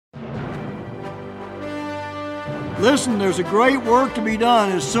Listen, there's a great work to be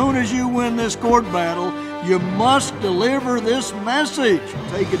done. As soon as you win this court battle, you must deliver this message.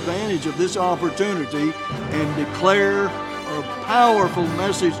 Take advantage of this opportunity and declare a powerful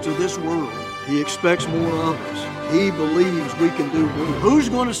message to this world. He expects more of us. He believes we can do more. Who's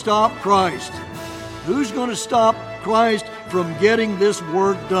going to stop Christ? Who's going to stop Christ from getting this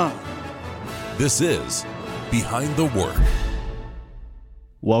work done? This is Behind the Work.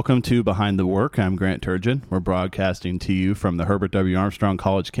 Welcome to Behind the Work. I'm Grant Turgeon. We're broadcasting to you from the Herbert W. Armstrong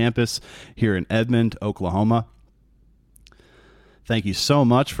College campus here in Edmond, Oklahoma. Thank you so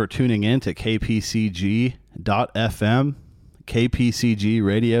much for tuning in to KPCG.FM, KPCG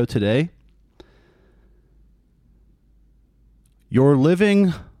Radio today. You're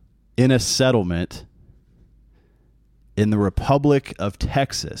living in a settlement in the Republic of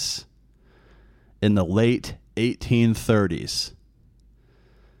Texas in the late 1830s.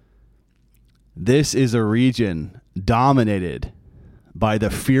 This is a region dominated by the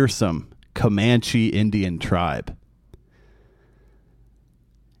fearsome Comanche Indian tribe.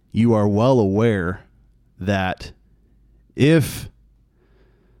 You are well aware that if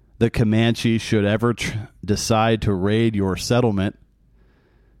the Comanche should ever decide to raid your settlement,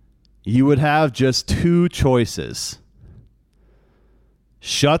 you would have just two choices.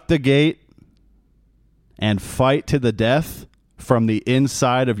 Shut the gate and fight to the death from the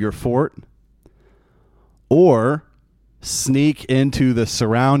inside of your fort, or sneak into the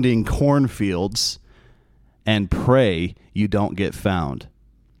surrounding cornfields and pray you don't get found.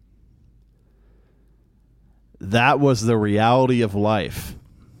 That was the reality of life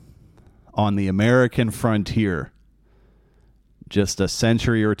on the American frontier just a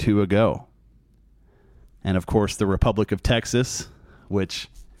century or two ago. And of course, the Republic of Texas, which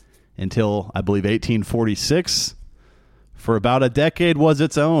until, I believe, 1846, for about a decade was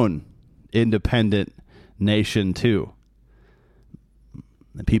its own independent nation too.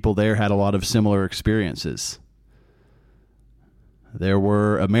 The people there had a lot of similar experiences. There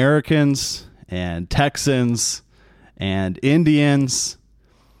were Americans and Texans and Indians,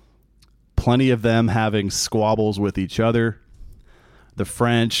 plenty of them having squabbles with each other. The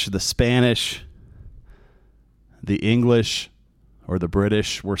French, the Spanish, the English, or the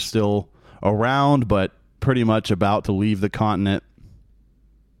British were still around, but pretty much about to leave the continent.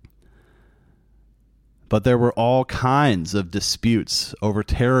 But there were all kinds of disputes over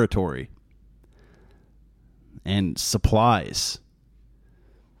territory and supplies.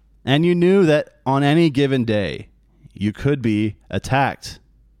 And you knew that on any given day, you could be attacked.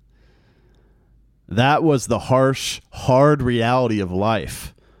 That was the harsh, hard reality of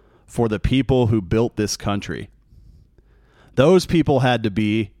life for the people who built this country. Those people had to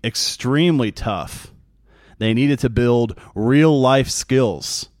be extremely tough. They needed to build real life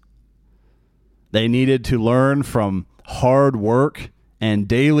skills. They needed to learn from hard work and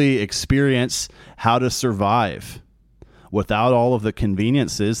daily experience how to survive without all of the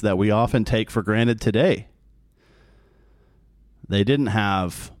conveniences that we often take for granted today. They didn't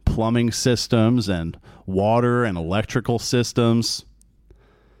have plumbing systems and water and electrical systems.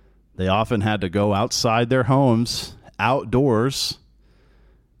 They often had to go outside their homes, outdoors,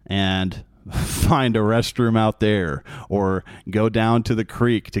 and find a restroom out there, or go down to the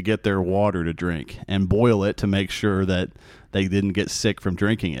creek to get their water to drink and boil it to make sure that they didn't get sick from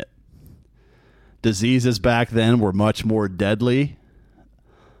drinking it. Diseases back then were much more deadly,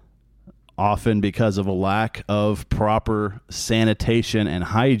 often because of a lack of proper sanitation and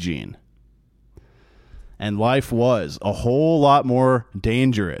hygiene. And life was a whole lot more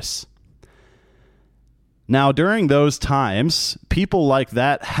dangerous. Now, during those times, people like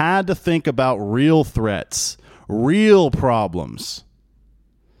that had to think about real threats, real problems.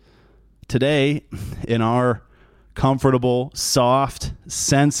 Today, in our comfortable, soft,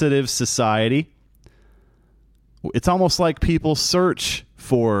 sensitive society, it's almost like people search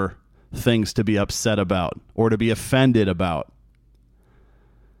for things to be upset about or to be offended about.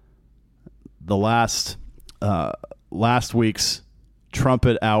 The last week's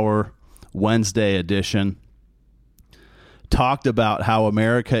Trumpet Hour Wednesday edition talked about how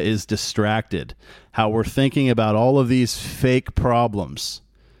America is distracted, how we're thinking about all of these fake problems,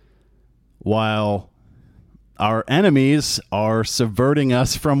 while our enemies are subverting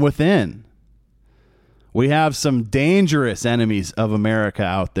us from within. We have some dangerous enemies of America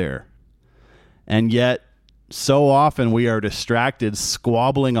out there, and yet so often we are distracted,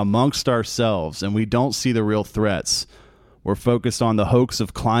 squabbling amongst ourselves, and we don't see the real threats. We're focused on the hoax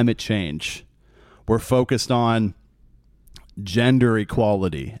of climate change. We're focused on gender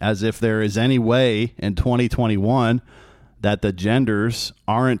equality, as if there is any way in 2021 that the genders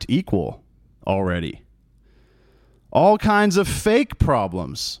aren't equal already. all kinds of fake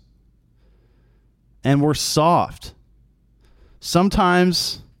problems. And we're soft.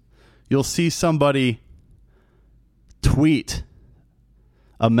 Sometimes you'll see somebody tweet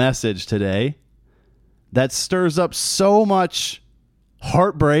a message today that stirs up so much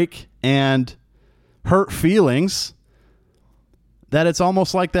heartbreak and hurt feelings that it's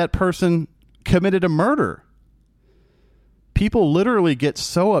almost like that person committed a murder. People literally get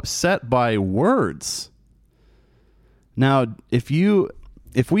so upset by words. Now, if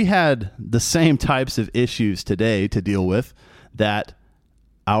we had the same types of issues today to deal with that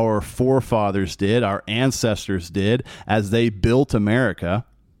our forefathers did, our ancestors did, as they built America,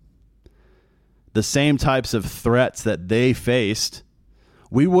 the same types of threats that they faced,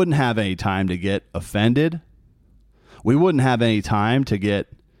 we wouldn't have any time to get offended. We wouldn't have any time to get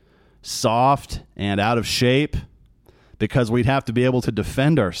soft and out of shape, because we'd have to be able to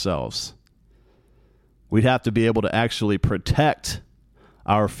defend ourselves. We'd have to be able to actually protect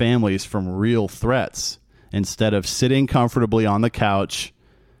our families from real threats instead of sitting comfortably on the couch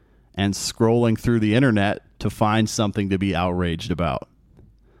and scrolling through the internet to find something to be outraged about.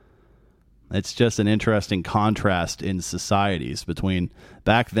 It's just an interesting contrast in societies between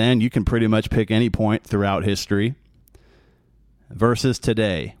back then, you can pretty much pick any point throughout history, versus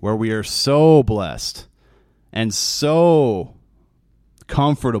today, where we are so blessed and so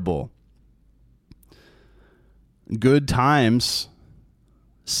comfortable. Good times,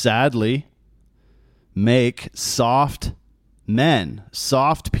 sadly, make soft men,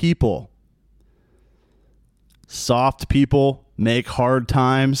 soft people. Soft people make hard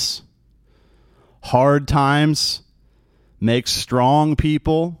times. Hard times make strong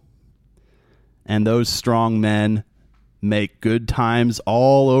people. And those strong men make good times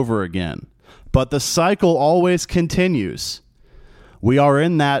all over again. But the cycle always continues. We are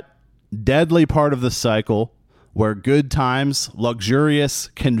in that deadly part of the cycle where good times, luxurious,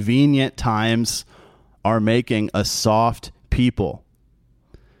 convenient times are making a soft people.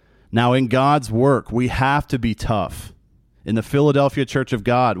 Now, in God's work, we have to be tough. In the Philadelphia Church of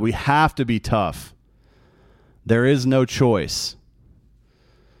God, we have to be tough. There is no choice.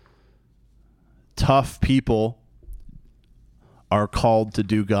 Tough people are called to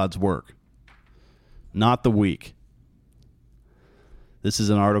do God's work, not the weak. This is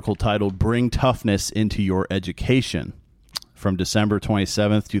an article titled "Bring Toughness into Your Education" from December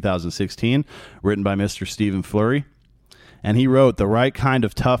 27th, 2016, written by Mr. Stephen Flurry. And he wrote, "The right kind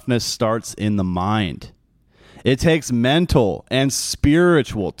of toughness starts in the mind. It takes mental and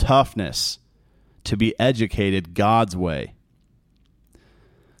spiritual toughness to be educated God's way."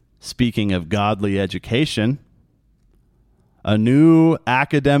 Speaking of godly education, a new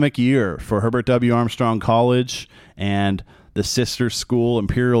academic year for Herbert W. Armstrong College and the sister school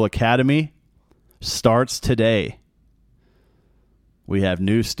Imperial Academy starts today. We have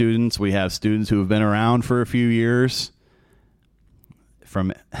new students. We have students who have been around for a few years,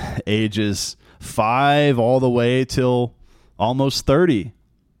 from ages 5 all the way till almost 30.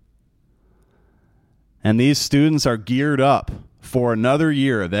 And these students are geared up for another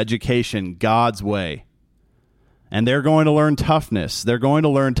year of education God's way. And they're going to learn toughness. They're going to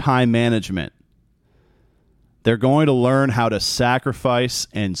learn time management. They're going to learn how to sacrifice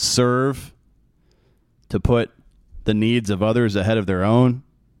and serve, to put the needs of others ahead of their own.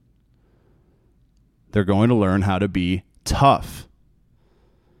 They're going to learn how to be tough.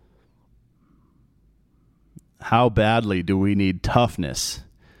 How badly do we need toughness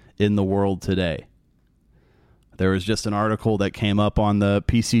in the world today? There was just an article that came up on the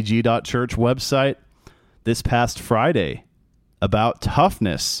pcg.church website this past Friday about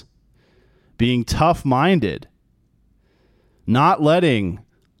toughness, being tough-minded, not letting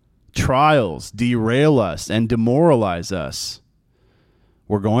trials derail us and demoralize us.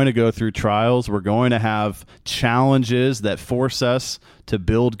 We're going to go through trials. We're going to have challenges that force us to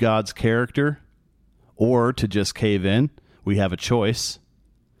build God's character or to just cave in. We have a choice.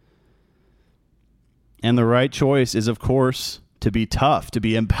 And the right choice is, of course, to be tough, to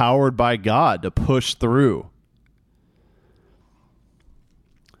be empowered by God, to push through.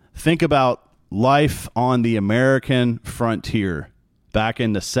 Think about life on the American frontier back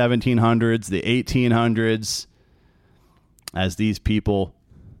in the 1700s, the 1800s, as these people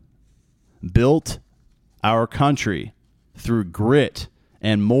built our country through grit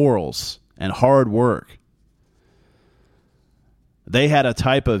and morals and hard work. They had a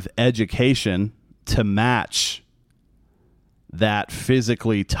type of education to match that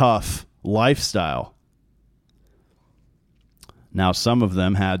physically tough lifestyle. Now, some of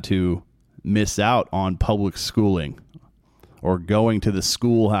them had to miss out on public schooling or going to the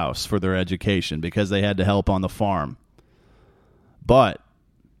schoolhouse for their education because they had to help on the farm. But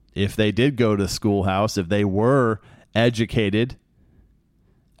if they did go to the schoolhouse, if they were educated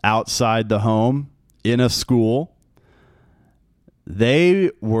outside the home in a school,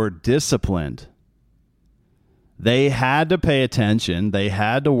 they were disciplined. They had to pay attention. They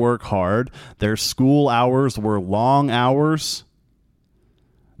had to work hard. Their school hours were long hours.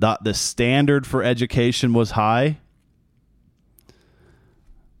 The standard for education was high.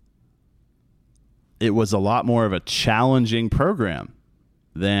 It was a lot more of a challenging program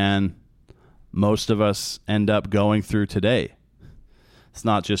than most of us end up going through today. It's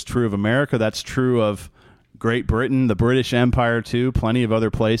not just true of America. That's true of Great Britain, the British Empire too, plenty of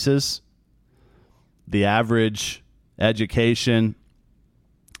other places. The average education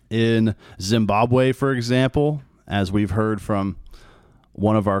in Zimbabwe, for example, as we've heard from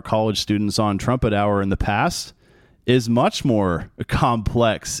one of our college students on Trumpet Hour in the past, is much more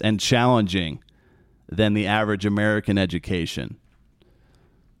complex and challenging than the average American education.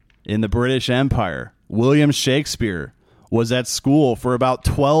 In the British Empire, William Shakespeare was at school for about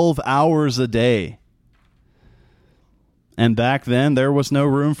 12 hours a day. And back then, there was no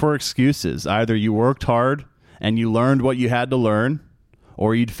room for excuses. Either you worked hard and you learned what you had to learn,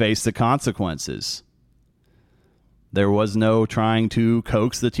 or you'd face the consequences. There was no trying to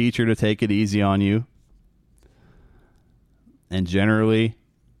coax the teacher to take it easy on you. And generally,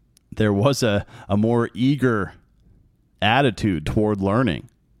 there was a more eager attitude toward learning.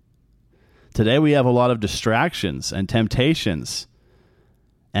 Today, we have a lot of distractions and temptations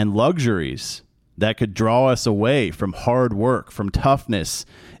and luxuries that could draw us away from hard work, from toughness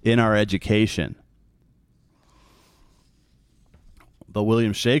in our education. But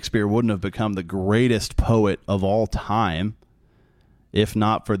William Shakespeare wouldn't have become the greatest poet of all time if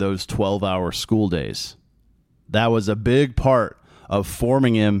not for those 12-hour school days. That was a big part of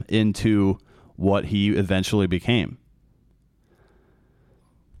forming him into what he eventually became.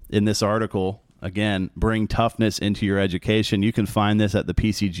 In this article, again, bring toughness into your education. You can find this at the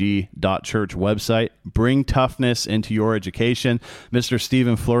pcg.church website. Bring toughness into your education. Mr.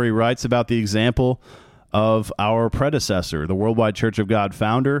 Stephen Flurry writes about the example of our predecessor, the Worldwide Church of God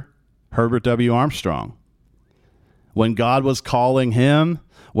founder, Herbert W. Armstrong. When God was calling him,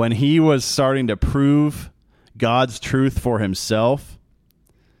 when he was starting to prove God's truth for himself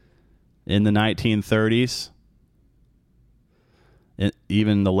in the 1930s,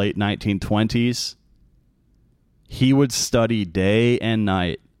 even the late 1920s, he would study day and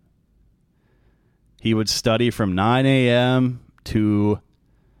night. He would study from 9 a.m. to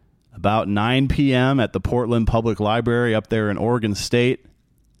about 9 p.m. at the Portland Public Library up there in Oregon State.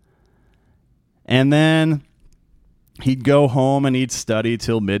 And then he'd go home and he'd study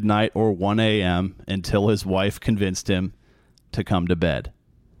till midnight or 1 a.m. until his wife convinced him to come to bed.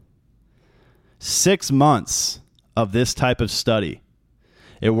 6 months of this type of study.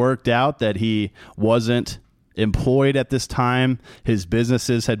 It worked out that he wasn't employed at this time. His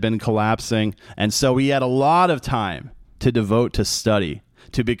businesses had been collapsing. And so he had a lot of time to devote to study,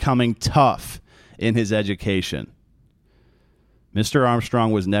 to becoming tough in his education. Mr.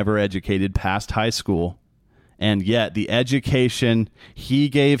 Armstrong was never educated past high school. And yet the education he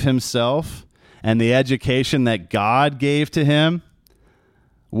gave himself and the education that God gave to him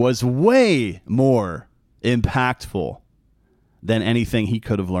was way more impactful than anything he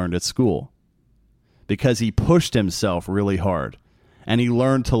could have learned at school, because he pushed himself really hard and he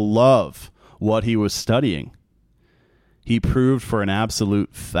learned to love what he was studying. He proved for an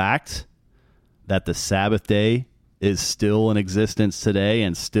absolute fact that the Sabbath day is still in existence today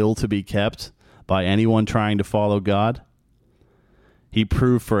and still to be kept by anyone trying to follow God. He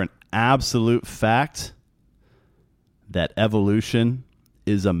proved for an absolute fact that evolution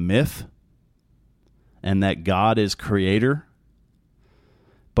is a myth and that God is creator.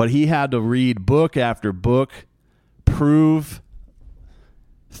 But he had to read book after book, prove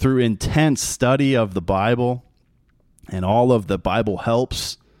through intense study of the Bible and all of the Bible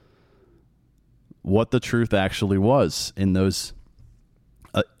helps what the truth actually was in those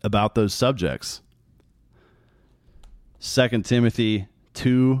about those subjects. 2 Timothy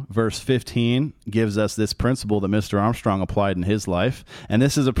 2, verse 15 gives us this principle that Mr. Armstrong applied in his life. And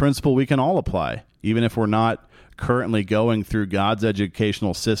this is a principle we can all apply, even if we're not currently going through God's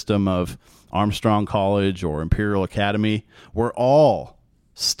educational system of Armstrong College or Imperial Academy. We're all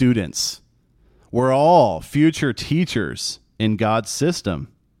students. We're all future teachers in God's system.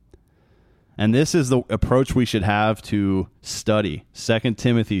 And this is the approach we should have to study. 2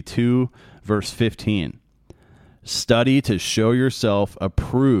 Timothy 2, verse 15. Study to show yourself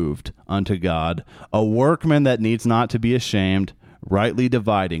approved unto God, a workman that needs not to be ashamed, rightly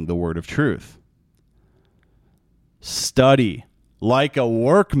dividing the word of truth. Study like a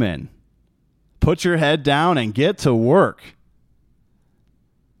workman. Put your head down and get to work.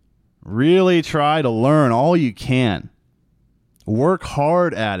 Really try to learn all you can. Work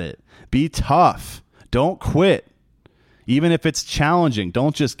hard at it. Be tough. Don't quit. Even if it's challenging,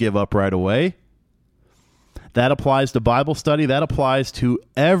 don't just give up right away. That applies to Bible study. That applies to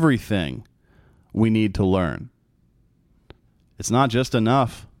everything we need to learn. It's not just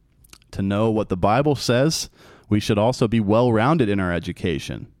enough to know what the Bible says. We should also be well-rounded in our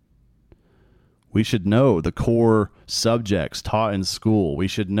education. We should know the core subjects taught in school. We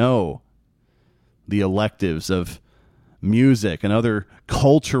should know the electives of music and other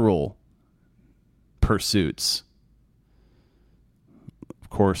cultural pursuits. Of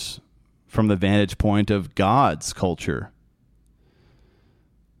course, from the vantage point of God's culture.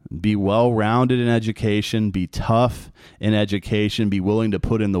 Be well-rounded in education. Be tough in education. Be willing to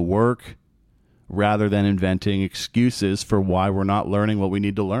put in the work rather than inventing excuses for why we're not learning what we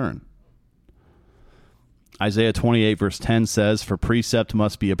need to learn. Isaiah 28 verse 10 says, "For precept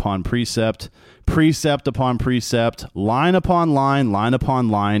must be upon precept, precept upon precept, line upon line, line upon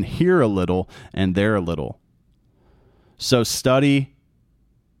line, here a little and there a little." So study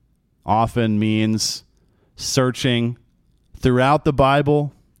often means searching throughout the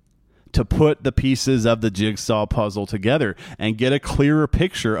Bible to put the pieces of the jigsaw puzzle together and get a clearer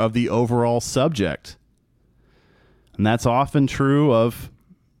picture of the overall subject. And that's often true of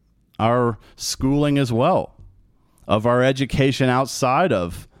our schooling as well, of our education outside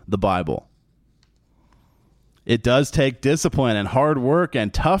of the Bible. It does take discipline and hard work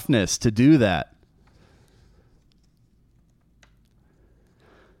and toughness to do that.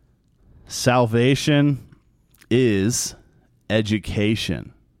 Salvation is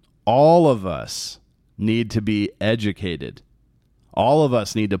education. All of us need to be educated. All of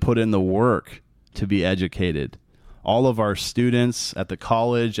us need to put in the work to be educated. All of our students at the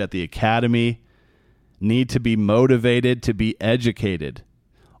college, at the academy, need to be motivated to be educated.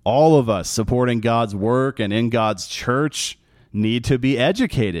 All of us supporting God's work and in God's church need to be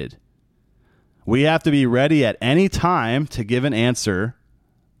educated. We have to be ready at any time to give an answer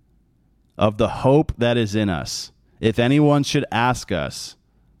of the hope that is in us. If anyone should ask us,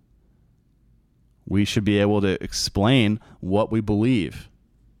 we should be able to explain what we believe.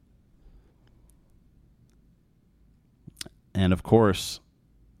 And of course,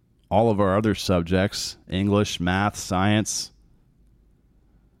 all of our other subjects, English, math, science,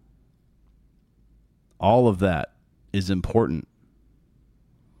 all of that is important.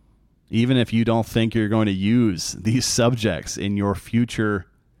 Even if you don't think you're going to use these subjects in your future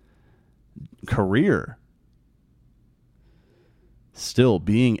career, still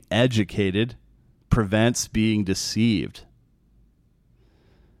being educated prevents being deceived.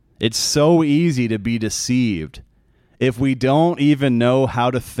 It's so easy to be deceived if we don't even know how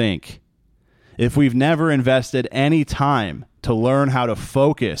to think, if we've never invested any time to learn how to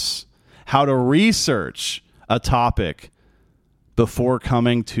focus, how to research a topic before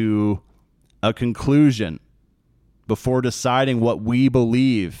coming to a conclusion, before deciding what we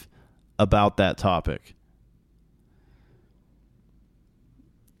believe about that topic.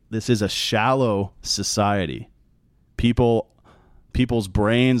 This is a shallow society. People's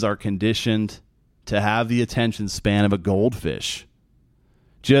brains are conditioned to have the attention span of a goldfish.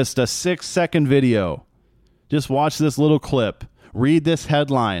 Just a 6-second video. Just watch this little clip. Read this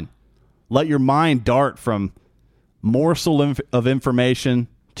headline. Let your mind dart from morsel of information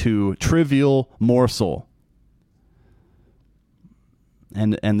to trivial morsel.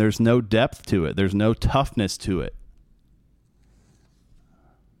 And there's no depth to it. There's no toughness to it.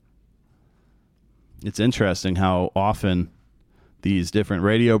 It's interesting how often these different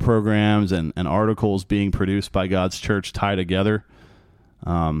radio programs and articles being produced by God's church tie together.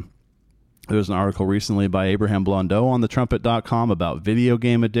 There was an article recently by Abraham Blondeau on thetrumpet.com about video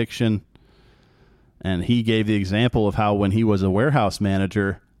game addiction. And he gave the example of how when he was a warehouse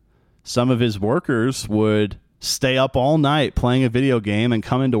manager, some of his workers would stay up all night playing a video game and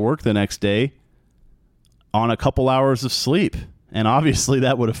come into work the next day on a couple hours of sleep. And obviously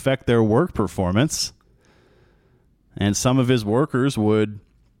that would affect their work performance. And some of his workers would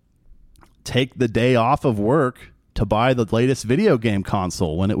take the day off of work to buy the latest video game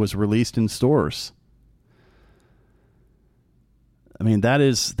console when it was released in stores. I mean, that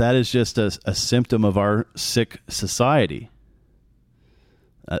is just a symptom of our sick society.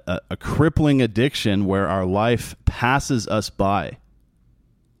 A crippling addiction where our life passes us by.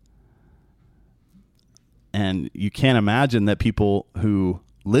 And you can't imagine that people who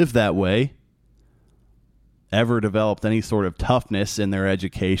live that way ever developed any sort of toughness in their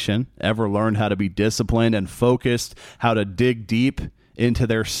education, ever learned how to be disciplined and focused, how to dig deep into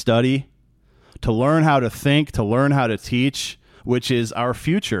their study, to learn how to think, to learn how to teach, which is our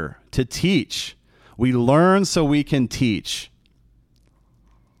future, to teach. We learn so we can teach.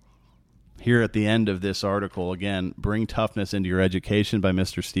 Here at the end of this article, again, Bring Toughness into Your Education by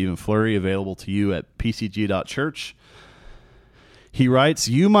Mr. Stephen Flurry, available to you at pcg.church. He writes,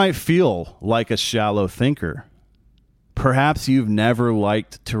 you might feel like a shallow thinker. Perhaps you've never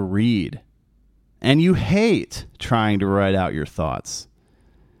liked to read, and you hate trying to write out your thoughts.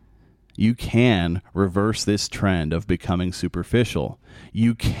 You can reverse this trend of becoming superficial.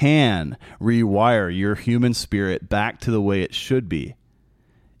 You can rewire your human spirit back to the way it should be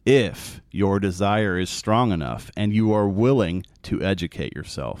if your desire is strong enough and you are willing to educate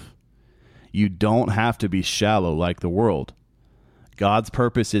yourself. You don't have to be shallow like the world. God's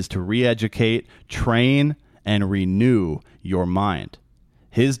purpose is to re-educate, train, and renew your mind.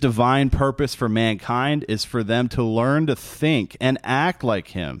 His divine purpose for mankind is for them to learn to think and act like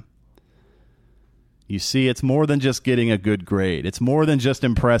him. You see, it's more than just getting a good grade. It's more than just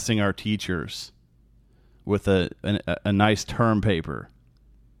impressing our teachers with a nice term paper.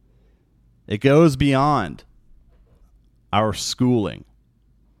 It goes beyond our schooling,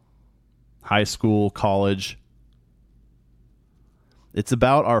 high school, college. It's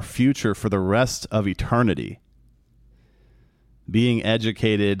about our future for the rest of eternity. Being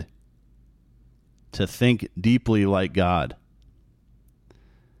educated to think deeply like God.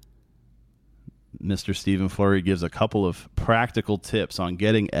 Mr. Stephen Flurry gives a couple of practical tips on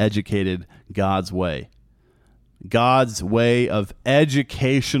getting educated God's way. God's way of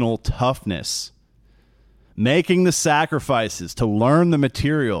educational toughness. Making the sacrifices to learn the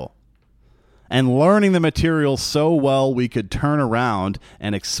material. And learning the material so well we could turn around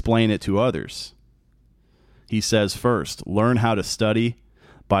and explain it to others. He says, first, learn how to study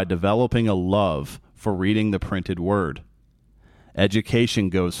by developing a love for reading the printed word. Education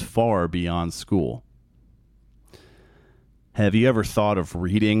goes far beyond school. Have you ever thought of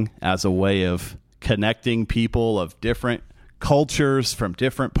reading as a way of connecting people of different cultures from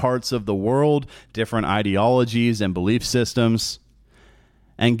different parts of the world, different ideologies and belief systems,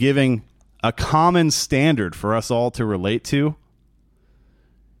 and giving a common standard for us all to relate to?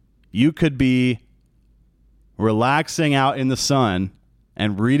 You could be relaxing out in the sun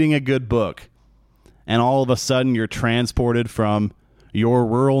and reading a good book, and all of a sudden you're transported from your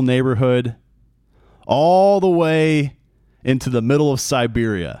rural neighborhood all the way into the middle of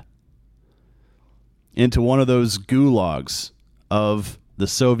Siberia, into one of those gulags of the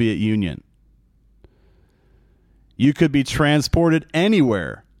Soviet Union. You could be transported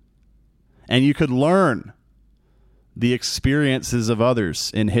anywhere, and you could learn the experiences of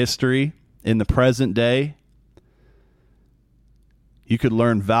others in history, in the present day. You could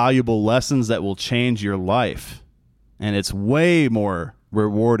learn valuable lessons that will change your life. And it's way more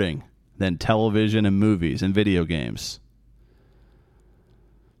rewarding than television and movies and video games.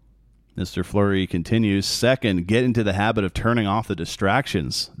 Mr. Flurry continues, second, get into the habit of turning off the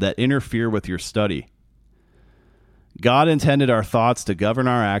distractions that interfere with your study. God intended our thoughts to govern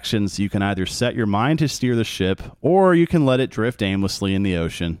our actions. You can either set your mind to steer the ship, or you can let it drift aimlessly in the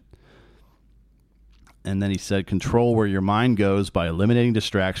ocean. And then he said, control where your mind goes by eliminating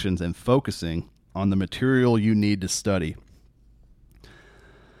distractions and focusing on the material you need to study.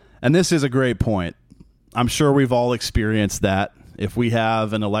 And this is a great point. I'm sure we've all experienced that. If we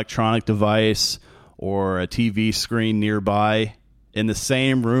have an electronic device or a TV screen nearby in the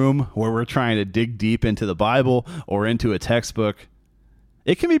same room where we're trying to dig deep into the Bible or into a textbook,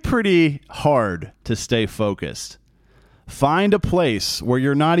 it can be pretty hard to stay focused. Find a place where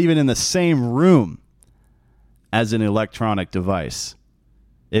you're not even in the same room as an electronic device.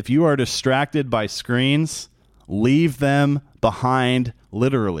 If you are distracted by screens, leave them behind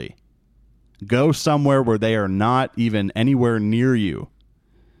literally. Go somewhere where they are not even anywhere near you.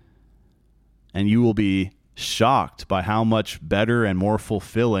 And you will be shocked by how much better and more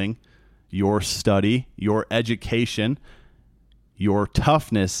fulfilling your study, your education, your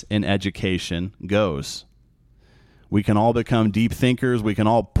toughness in education goes. We can all become deep thinkers. We can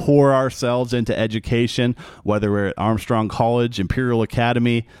all pour ourselves into education, whether we're at Armstrong College, Imperial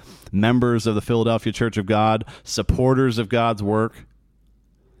Academy, members of the Philadelphia Church of God, supporters of God's work.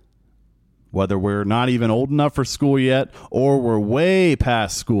 Whether we're not even old enough for school yet or we're way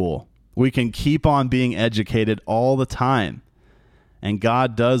past school, we can keep on being educated all the time. And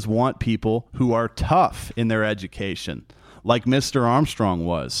God does want people who are tough in their education, like Mr. Armstrong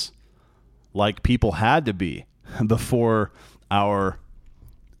was. like people had to be before our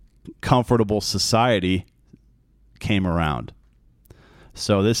comfortable society came around.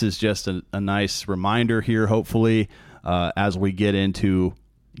 So this is just a nice reminder here, hopefully, as we get into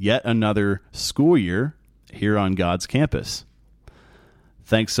yet another school year here on God's campus.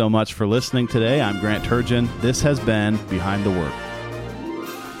 Thanks so much for listening today. I'm Grant Turgeon. This has been Behind the Work.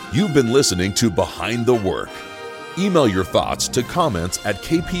 You've been listening to Behind the Work. Email your thoughts to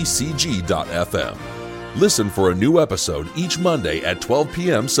comments@kpcg.fm. Listen for a new episode each Monday at 12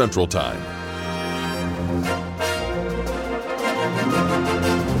 p.m. Central Time.